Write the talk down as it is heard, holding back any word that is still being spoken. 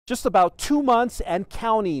Just about 2 months and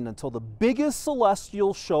counting until the biggest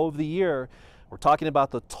celestial show of the year. We're talking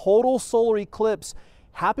about the total solar eclipse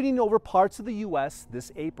happening over parts of the U.S.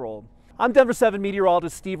 this April. I'm Denver 7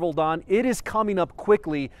 meteorologist Steve Roldan. It is coming up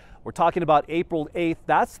quickly. We're talking about April 8th.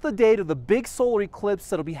 That's the date of the big solar eclipse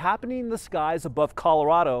that'll be happening in the skies above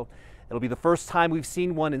Colorado. It'll be the first time we've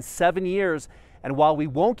seen one in 7 years. And while we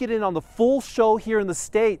won't get in on the full show here in the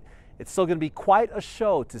state, it's still going to be quite a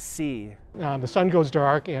show to see. The sun goes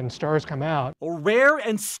dark and stars come out. A rare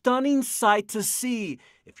and stunning sight to see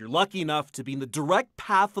if you're lucky enough to be in the direct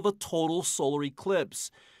path of a total solar eclipse.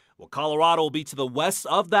 While Colorado will be to the west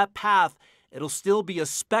of that path, it'll still be a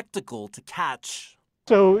spectacle to catch.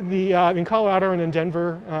 So in Colorado and in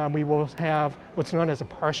Denver, we will have what's known as a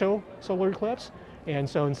partial solar eclipse. And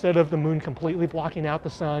so instead of the moon completely blocking out the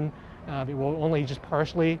sun, it will only just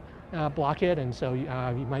partially block it, and so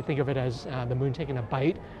you might think of it as the moon taking a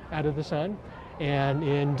bite out of the sun. And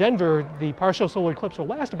in Denver, the partial solar eclipse will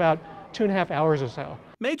last about 2.5 hours or so.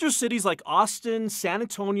 Major cities like Austin, San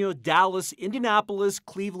Antonio, Dallas, Indianapolis,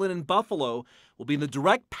 Cleveland, and Buffalo will be in the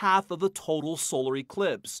direct path of the total solar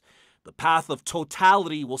eclipse. The path of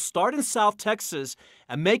totality will start in South Texas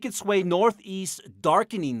and make its way northeast,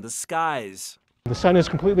 darkening the skies. The sun is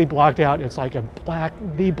completely blocked out. It's like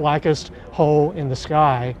the blackest hole in the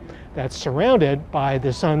sky that's surrounded by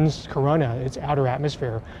the sun's corona, its outer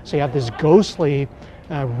atmosphere. So you have this ghostly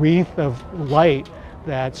wreath of light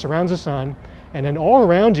that surrounds the sun, and then all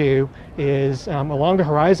around you is, along the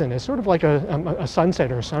horizon, is sort of like a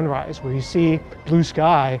sunset or a sunrise, where you see blue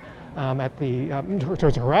sky at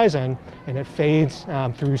towards the horizon, and it fades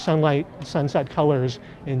through sunset colors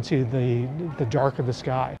into the dark of the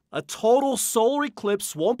sky. A total solar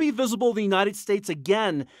eclipse won't be visible in the United States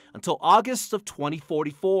again until August of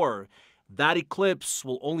 2044. That eclipse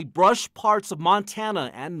will only brush parts of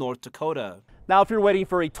Montana and North Dakota. Now, if you're waiting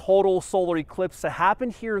for a total solar eclipse to happen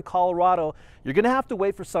here in Colorado, you're going to have to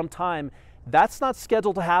wait for some time. That's not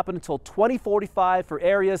scheduled to happen until 2045 for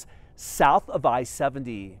areas south of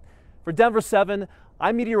I-70. For Denver 7,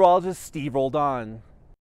 I'm meteorologist Steve Roldan.